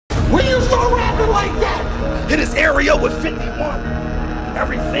like that. Hit his area with 51.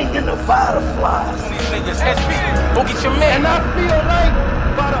 Everything in the Vada flies. These niggas, SP, go get your man. And I feel like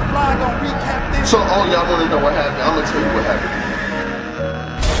Vada fly gonna recap this. So, oh, y'all wanna know what happened? I'm gonna tell you what happened.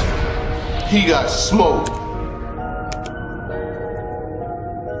 He got smoked.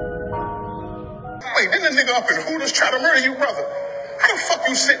 Wait, didn't a nigga up in Hooters try to murder you, brother? How the fuck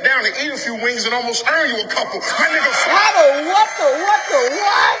you sit down and eat a few wings and almost earn you a couple? My nigga,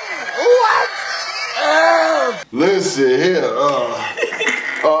 What? Listen here,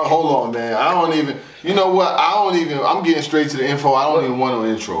 hold on, man. I don't even, you know what? I'm getting straight to the info. I don't even want no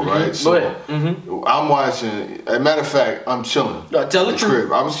intro, right? So, I'm watching, as a matter of fact, I'm chilling. Tell the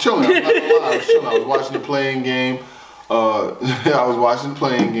truth. I was chilling. I'm not gonna lie, I was chilling. I was watching the playing game. I was watching the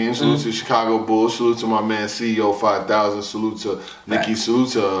playing game. Salute to Chicago Bulls. Salute to my man CEO 5000. Salute to Nikki. Salute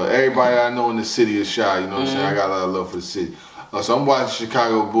to everybody I know in the city of Chi. You know what I'm saying? I got a lot of love for the city. So I'm watching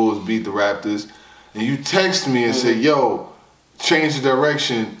Chicago Bulls beat the Raptors, and you text me and say, "Yo, change the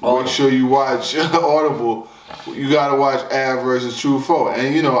direction. Make sure you watch Audible. You gotta watch Av versus True Foe."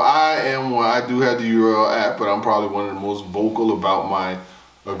 And you know, I do have the URL app, but I'm probably one of the most vocal about my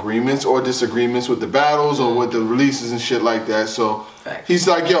agreements or disagreements with the battles or with the releases and shit like that. So he's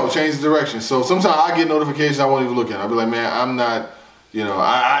like, "Yo, change the direction." So sometimes I get notifications I won't even look at. I'll be like, "Man, I'm not." You know,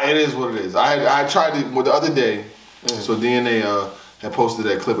 it is what it is. I tried it the other day. So DNA had posted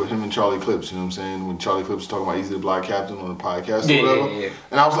that clip of him and Charlie Clips, you know what I'm saying? When Charlie Clips was talking about Easy to Block Captain on the podcast or whatever.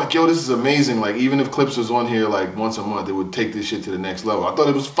 And I was like, yo, this is amazing. Like, even if Clips was on here like once a month, it would take this shit to the next level. I thought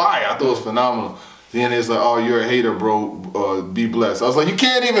it was fire. I thought it was phenomenal. Then it's like, oh, you're a hater, bro. Be blessed. I was like, you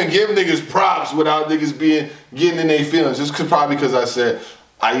can't even give niggas props without niggas getting in their feelings. Just probably because I said,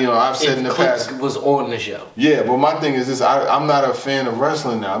 I've said in the past. Was on the show. Yeah, but my thing is this: I'm not a fan of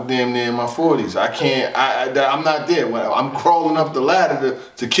wrestling now. I'm damn near in my 40s. I can't. I'm not there. I'm crawling up the ladder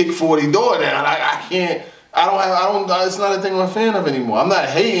to kick 40 door down. I can't. I don't. It's not a thing I'm a fan of anymore. I'm not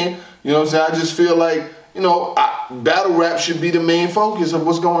hating. You know what I'm saying? I just feel like battle rap should be the main focus of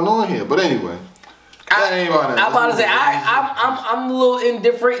what's going on here. But anyway. I'm about to say I'm a little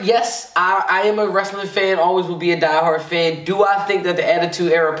indifferent. Yes, I am a wrestling fan. Always will be a diehard fan. Do I think that the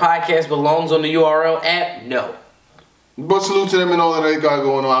Attitude Era podcast belongs on the URL app? No. But salute to them and all that they got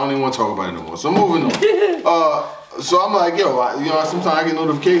going on. I don't even want to talk about it no more. So moving on. So I'm like, yo, sometimes I get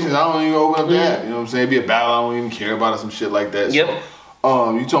notifications. I don't even open up the app. You know what I'm saying? It'd be a battle I don't even care about or some shit like that. Yep.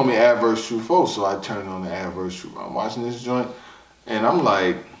 So, you told me Adverse True Foe, so I turned on the Adverse True Foe. I'm watching this joint, and I'm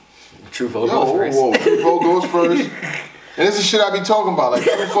like. True Foe goes first. Whoa, True Foe goes first. And this is shit I be talking about. Like,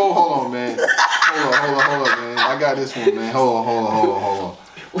 True Foe, hold on, man. Hold on, man. I got this one, man. Hold on.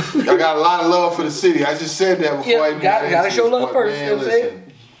 I got a lot of love for the city. I just said that before I even gotta show love first, man, you know what I'm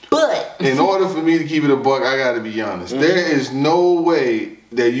saying? But in order for me to keep it a buck, I gotta be honest. There is no way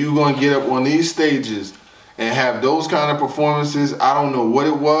that you gonna get up on these stages and have those kind of performances. I don't know what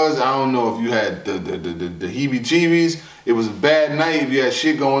it was. I don't know if you had the heebie-jeebies. It was a bad night if you had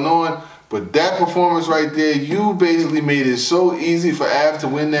shit going on. But that performance right there, you basically made it so easy for Av to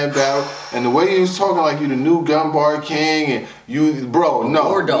win that battle. And the way he was talking like you the new gun bar king and you, bro, hold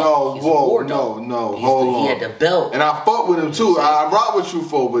on. He had the belt. And I fuck with him too. I rock with you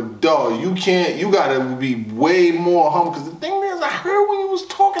for, but dog, you gotta be way more humble. Cause the thing is, I heard when he was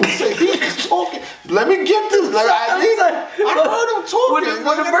talking, he was talking. Let me get this. I heard him talking.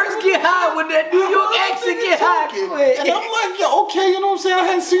 When the verse get high, when that New York accent get high. And I'm like, yo, okay, you know what I'm saying? I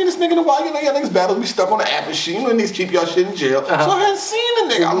hadn't seen this nigga in a while. You know, y'all niggas battles be stuck on the app machine. You know, niggas keep y'all shit in jail. So I hadn't seen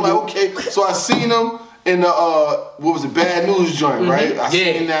the nigga. I'm like, okay. So I seen him in the, what was it, Bad News joint, right? I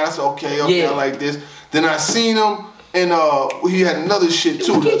seen that. I said, okay, I like this. Then I seen him and he had another shit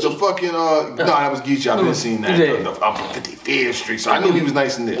too. The fucking, no, that was Geechee. I've been seeing that. I'm from 55th Street, so I knew he was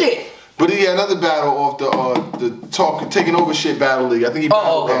nice in there. Yeah. But he had another battle off the taking over shit battle league. I think he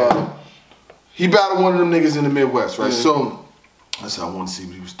battled, he battled one of them niggas in the Midwest, right? So I said, I want to see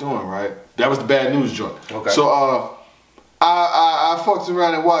what he was doing, right? That was the Bad News joint. Okay. So I fucked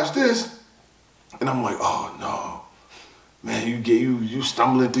around and watched this, and I'm like, oh no, man, you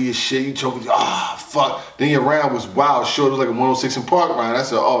stumbling through your shit, you choking, fuck. Then your round was wild short. It was like a 106 in Park round. I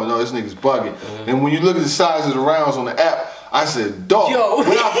said, oh no, this nigga's bugging. And when you look at the size of the rounds on the app, I said, dog.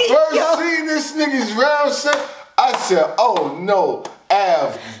 When I first seen this nigga's round set, I said, oh no.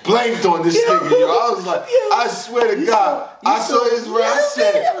 Av blanked on this nigga, yo. I was like, I swear to God, I saw his round. I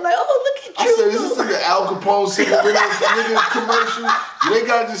said, I was like, oh, look at you. I said, is this like an Al Capone cigarillo nigga commercial? They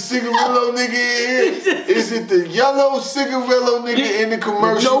got the cigarillo nigga in here. Is it the yellow cigarillo nigga in the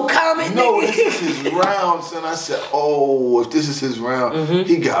commercial? No comment, No, nigga. this is his round, son. I said, oh, if this is his round,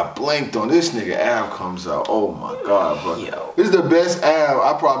 he got blanked on. This nigga Av comes out. Oh my God, bro. Yo. This is the best Av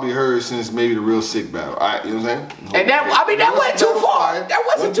I probably heard since maybe the Real Sick battle. All right, you know what I'm saying? And that went too far. That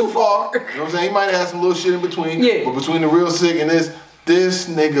wasn't too far. You know what I'm saying? He might have had some little shit in between. Yeah. But between the Real Sick and this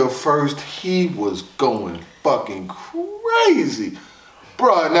nigga first, he was going fucking crazy.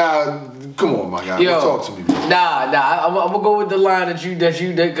 Bruh, now, come on, my guy. Yo, Talk to me, bro. Nah, I'm gonna go with the line that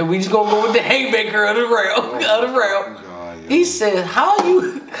cause we just gonna go with the haymaker of the round. God, yo. He said, how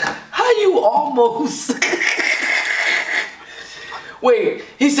you almost wait,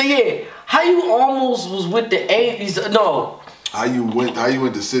 he said, yeah, how you almost was with the aim. He said, no. How you went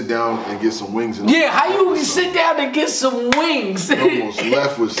to sit down and get some wings? And Yeah, how you sit down and get some wings? Almost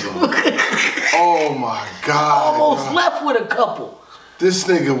left with some. Oh my God. Almost left with a couple. This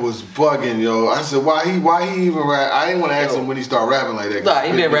nigga was bugging, yo. I said, why he even rap? I didn't want to ask him when he started rapping like that. Nah,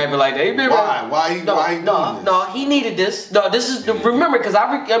 he been rapping like that. He been Why he doing this? No, he needed this. No, this is remember because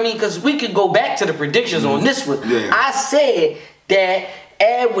because we could go back to the predictions on this one. Yeah. I said that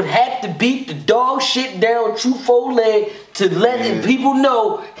Ed would have to beat the dog shit down Truffaut leg to let people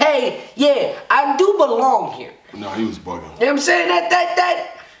know, hey, yeah, I do belong here. No, he was bugging. You know what I'm saying?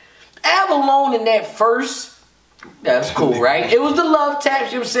 That Avalon in that first. That's cool, right? It was the love tap,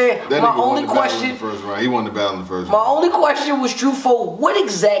 you know what I'm saying? That My nigga only won the battle in question. the first round. He won the battle in the first My round. only question was Truffaut. What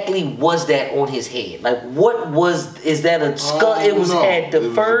exactly was that on his head? Like, is that a skull? It was had the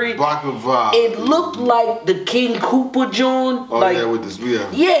furry. Baklava. It looked like the King Koopa John. Oh like, yeah, with this, yeah.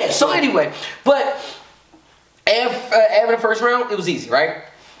 Yeah. So anyway, but after the first round, it was easy, right?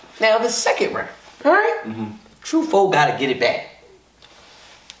 Now the second round, all right? Truffaut got to get it back.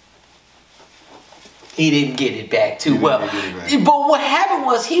 He didn't get it back too well. But what happened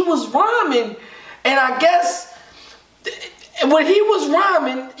was he was rhyming, and I guess when he was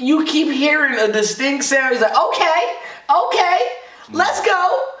rhyming, you keep hearing a distinct sound. He's like, okay, let's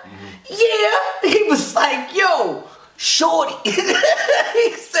go. Yeah. He was like, yo, shorty.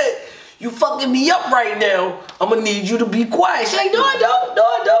 He said, you fucking me up right now. I'm gonna need you to be quiet. She's like, no, I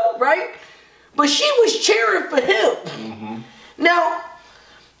don't, right? But she was cheering for him. Now,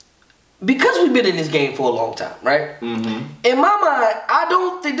 because we've been in this game for a long time, right? In my mind, I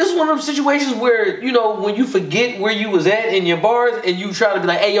don't think this is one of those situations where, you know, when you forget where you was at in your bars and you try to be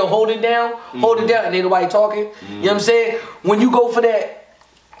like, hey, yo, hold it down, and ain't nobody talking. You know what I'm saying? When you go for that.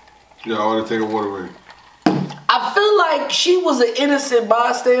 Yeah, I want to take a water break. I feel like she was an innocent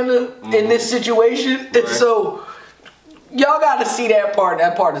bystander in this situation. And so, y'all got to see that part.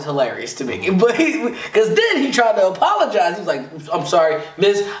 That part is hilarious to me. But because then he tried to apologize. He was like, I'm sorry,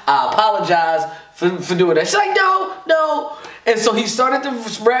 miss, I apologize for doing that. She's like, no. And so he started to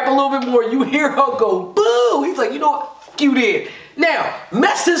rap a little bit more. You hear her go, boo. He's like, you know what? Fuck you did. Now,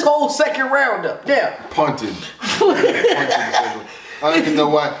 mess his whole second round up. Now. Punted. I don't even know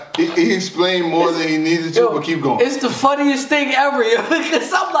why. He explained more than he needed to, but keep going. It's the funniest thing ever,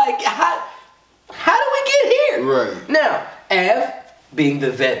 because I'm like, how do we get here? Right. Now, Av, being the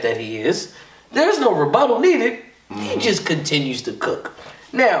vet that he is, there's no rebuttal needed. He just continues to cook.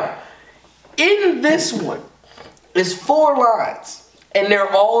 Now, in this one, it's 4 lines, and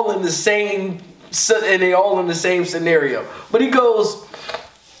they're all in the same scenario. But he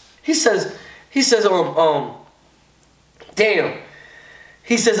says, damn.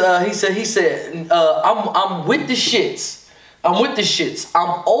 He said, I'm with the shits.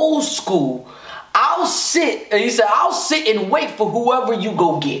 I'm old school. I'll sit and wait for whoever you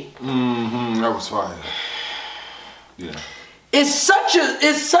go get. That was fire. Yeah. It's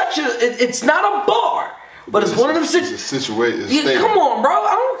not a bar, but it's one of them situations. Come on, bro.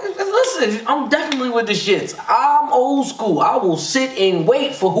 Listen, I'm definitely with the shits. I'm old school. I will sit and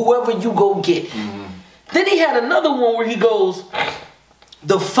wait for whoever you go get. Then he had another one where he goes,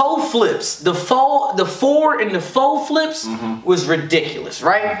 the faux flips, the 4 and the faux flips was ridiculous,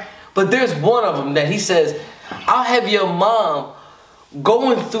 right? But there's one of them that he says, I'll have your mom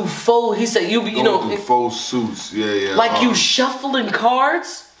going through faux. He said, you know, through faux suits, yeah. Like you shuffling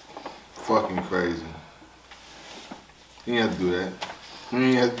cards. Fucking crazy. He didn't have to do that. He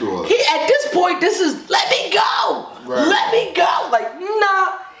didn't have to do all that. At this point, this is let me go. Right. Let me go. Like,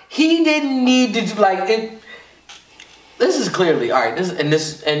 nah, he didn't need to like it. This is clearly all right.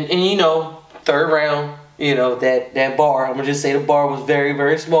 And you know, third round. You know, that bar, I'm gonna just say the bar was very,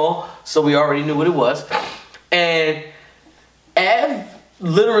 very small, so we already knew what it was. And Av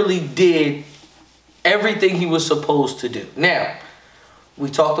literally did everything he was supposed to do. Now, we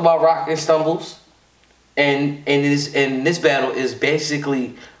talked about Rock and stumbles, and this battle is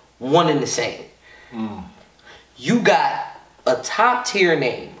basically one and the same. You got a top tier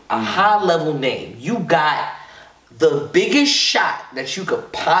name, a high level name. You got the biggest shot that you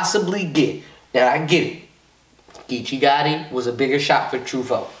could possibly get. Now I get it. Geechee Gotti was a bigger shot for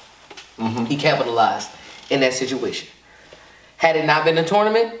Truffaut. He capitalized in that situation. Had it not been a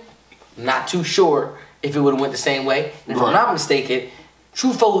tournament, not too sure if it would have went the same way. And if I'm not mistaken,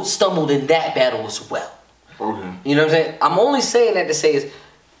 Truffaut stumbled in that battle as well. Okay. You know what I'm saying? I'm only saying that to say is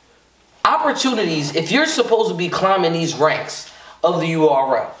opportunities, if you're supposed to be climbing these ranks of the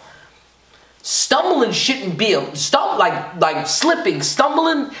URL, stumbling shouldn't be like slipping,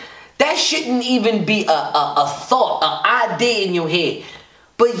 stumbling, that shouldn't even be a thought, an idea in your head.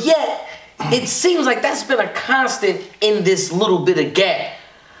 But yet, it seems like that's been a constant in this little bit of gap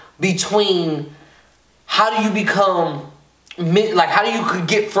between how do you become how do you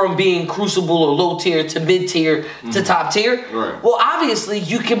get from being crucible or low tier to mid tier to top tier? Right. Well, obviously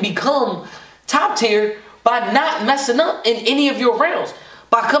you can become top tier by not messing up in any of your rounds,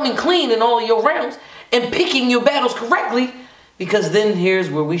 by coming clean in all of your rounds and picking your battles correctly. Because then here's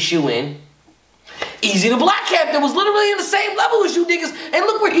where we shoe in Easy the Black Cat that was literally in the same level as you niggas, and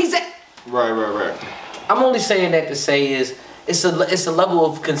look where he's at. Right. I'm only saying that to say is it's a level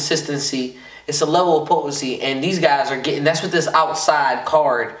of consistency. It's a level of potency, and these guys are getting. That's what this outside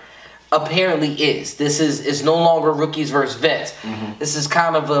card apparently is. It's no longer rookies versus vets. This is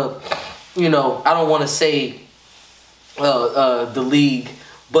kind of a, I don't want to say the league,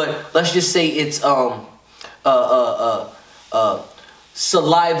 but let's just say it's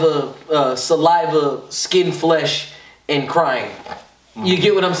saliva, skin, flesh, and crying. You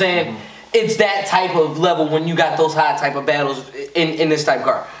get what I'm saying? It's that type of level when you got those high type of battles in this type of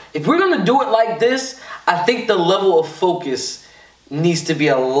card. If we're gonna do it like this, I think the level of focus needs to be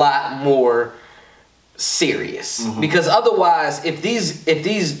a lot more serious. Because otherwise, if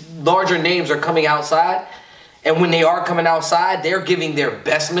these larger names are coming outside, and when they are coming outside, they're giving their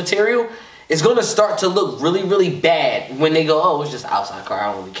best material, it's gonna start to look really, really bad when they go, oh, it's just an outside card,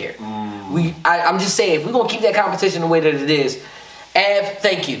 I don't really care. I'm just saying, if we're gonna keep that competition the way that it is, Av,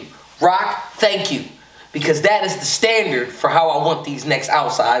 thank you. Rock, thank you. Because that is the standard for how I want these next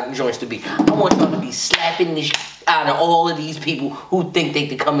outside joints to be. I want y'all to be slapping the shit out of all of these people who think they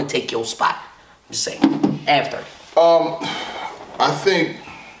can come and take your spot. I'm just saying. Av 30. I think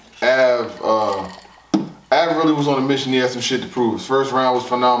Av really was on a mission. He had some shit to prove. His first round was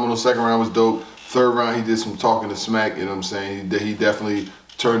phenomenal. Second round was dope. Third round, he did some talking to smack. You know what I'm saying? He definitely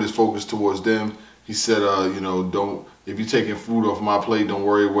turned his focus towards them. He said, don't, if you're taking food off my plate, don't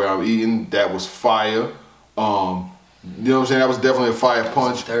worry where I'm eating. That was fire. You know what I'm saying? That was definitely a fire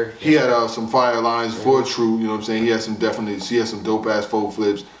punch. He had some fire lines for True. You know what I'm saying? He had some dope ass folk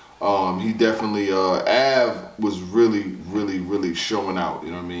flips. He definitely, Av was really, really, really showing out.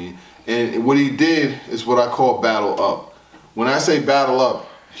 You know what I mean? And what he did is what I call battle up. When I say battle up,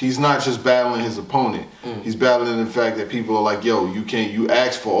 he's not just battling his opponent. He's battling the fact that people are like, yo, you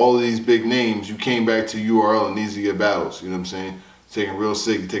asked for all of these big names. You came back to URL and these are your battles. You know what I'm saying? You're taking Real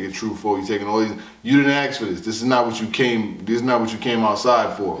Sick, you're taking True 4, you're taking all these. You didn't ask for this. This is not what you came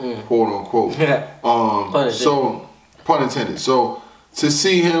outside for, quote unquote. So, pun intended. So to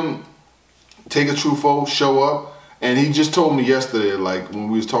see him take a True 4, show up, and he just told me yesterday, like when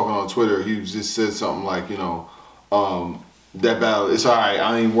we was talking on Twitter, he just said something like, that battle, it's all right,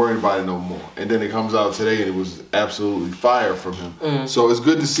 I ain't worried about it no more. And then it comes out today and it was absolutely fire from him. So it's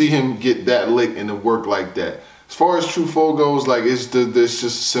good to see him get that lick and to work like that. As far as True 4 goes, like it's just a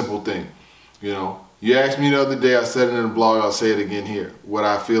simple thing. You asked me the other day, I said it in the blog, I'll say it again here, what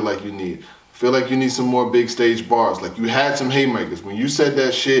I feel like you need. I feel like you need some more big stage bars. Like you had some haymakers. When you said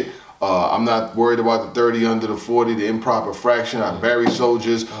that shit, I'm not worried about the 30 under the 40, the improper fraction. I bury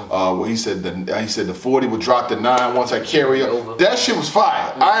soldiers. Where he said the 40 would drop the 9 once I carry up. That shit was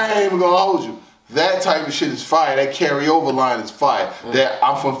fire. I ain't even gonna hold you. That type of shit is fire. That carryover line is fire. That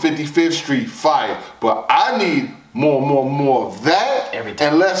I'm from 55th Street, fire. But I need more of that,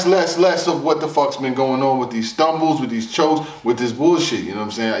 and less of what the fuck's been going on with these stumbles, with these chokes, with this bullshit. You know what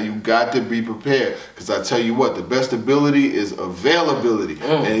I'm saying? You got to be prepared, because I tell you what, the best ability is availability,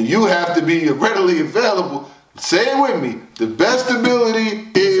 and you have to be readily available. Say it with me. The best ability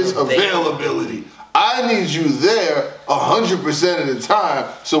is availability. I need you there 100% of the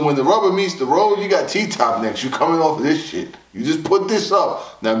time. So when the rubber meets the road, you got T-top next. You coming off of this shit. You just put this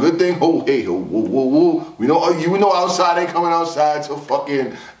up. Now, good thing, whoa. We know outside ain't coming outside till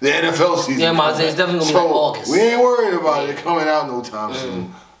fucking the NFL season. Yeah, man, it's definitely gonna be like August. We ain't worried about it coming out no time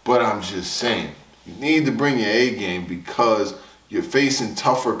soon. But I'm just saying, you need to bring your A game because you're facing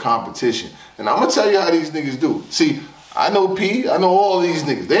tougher competition. And I'm gonna tell you how these niggas do. See, I know P, I know all these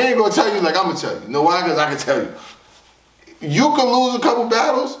niggas. They ain't gonna tell you like I'm gonna tell you. You know why? Because I can tell you. You can lose a couple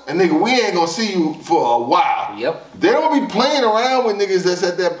battles, and nigga, we ain't gonna see you for a while. Yep. They don't be playing around with niggas that's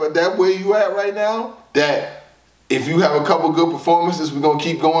at that way you at right now. That if you have a couple good performances, we gonna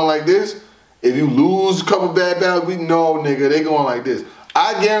keep going like this. If you lose a couple bad battles, we know, nigga, they going like this.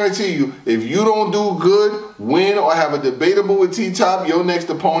 I guarantee you, if you don't do good, win, or have a debatable with T-Top, your next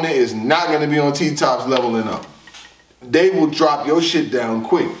opponent is not gonna be on T-Top's leveling up. They will drop your shit down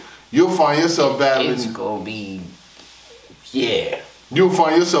quick. You'll find yourself battling. It's gonna be, yeah. You'll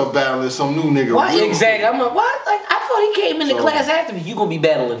find yourself battling some new nigga. Why exactly? I'm like, what? Like I thought he came in the class after me. You gonna be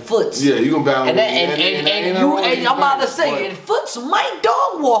battling Foots. Yeah, you gonna battle. And I'm about to say, and Foots might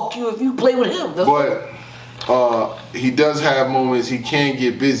dog walk you if you play with him. But he does have moments. He can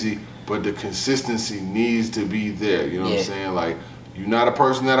get busy, but the consistency needs to be there. You know what I'm saying? Like, you're not a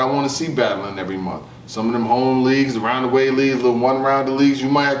person that I want to see battling every month. Some of them home leagues, around the way leagues, little one-rounder leagues, you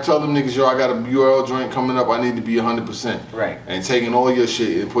might have to tell them niggas, yo, I got a URL joint coming up, I need to be 100%. Right. And taking all your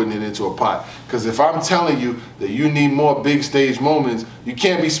shit and putting it into a pot. Because if I'm telling you that you need more big stage moments, you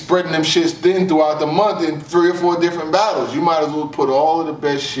can't be spreading them shits thin throughout the month in 3 or 4 different battles. You might as well put all of the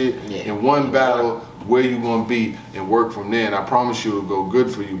best shit in one battle where you gonna be and work from there. And I promise you it'll go good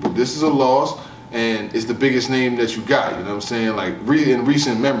for you. But this is a loss. And it's the biggest name that you got, you know what I'm saying? Like, in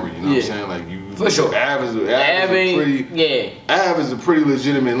recent memory, you know what I'm saying? Like, you... For sure. Av is a pretty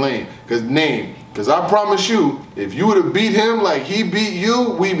legitimate name. Because I promise you, if you would have beat him like he beat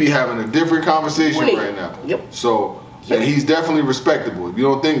you, we'd be having a different conversation right now. Yep. So, and he's definitely respectable. If you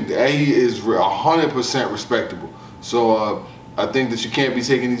don't think that, he is 100% respectable. So, I think that you can't be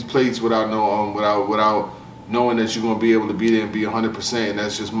taking these plates without knowing that you're going to be able to be there and be 100%, and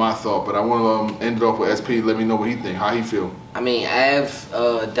that's just my thought. But I want to end it off with SP. Let me know what he think, how he feel. I mean,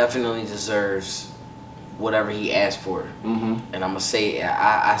 Av definitely deserves whatever he asked for. And I'm going to say,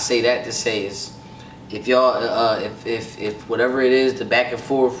 I say that to say is, if y'all, if whatever it is, the back and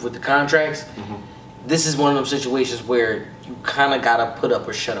forth with the contracts, this is one of them situations where you kind of got to put up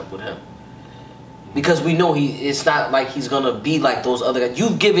or shut up with him. Because we know it's not like he's going to be like those other guys.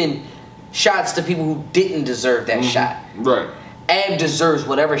 You've given shots to people who didn't deserve that shot. Right. Ab deserves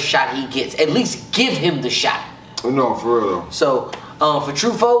whatever shot he gets. At least give him the shot. No, for real though. So, for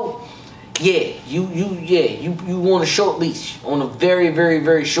Truffaut, you on a short leash, on a very, very,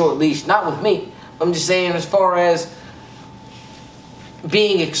 very short leash. Not with me. I'm just saying as far as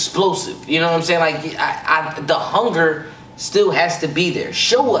being explosive. You know what I'm saying? Like, the hunger still has to be there.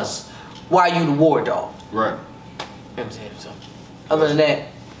 Show us why you the war dog. Right. You know what I'm saying? So, other than that,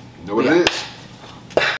 know what it is.